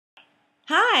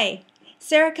Hi,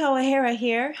 Sarah Kawahara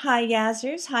here. Hi,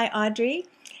 Yazzers. Hi, Audrey.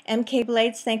 MK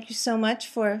Blades, thank you so much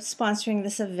for sponsoring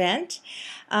this event.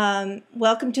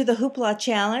 Welcome to the Hoopla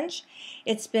Challenge.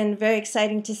 It's been very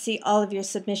exciting to see all of your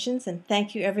submissions, and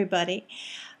thank you, everybody.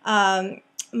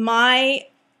 My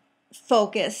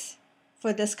focus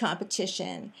for this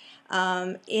competition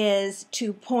is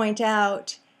to point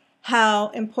out how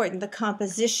important the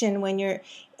composition when you're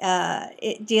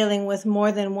dealing with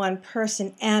more than one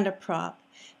person and a prop,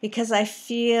 because I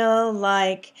feel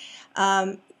like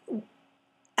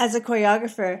as a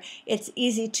choreographer it's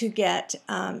easy to get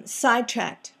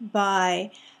sidetracked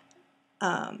by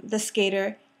the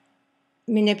skater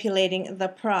manipulating the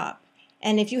prop.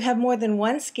 And if you have more than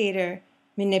one skater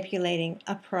manipulating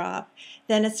a prop,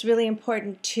 then it's really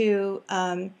important to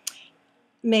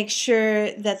make sure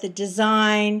that the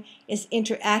design is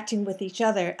interacting with each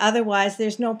other. Otherwise,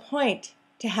 there's no point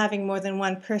to having more than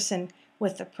one person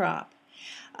with the prop.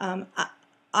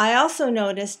 I also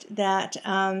noticed that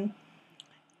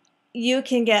you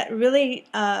can get really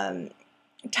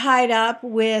tied up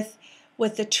with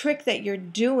the trick that you're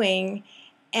doing,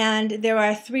 and there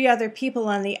are three other people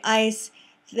on the ice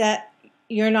that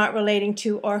you're not relating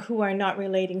to or who are not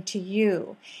relating to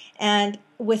you. And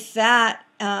with that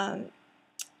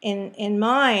in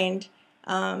mind,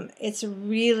 it's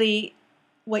really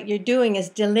what you're doing is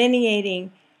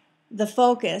delineating the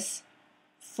focus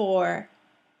for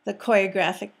the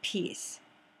choreographic piece.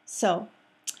 So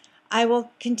I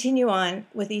will continue on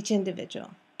with each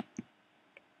individual.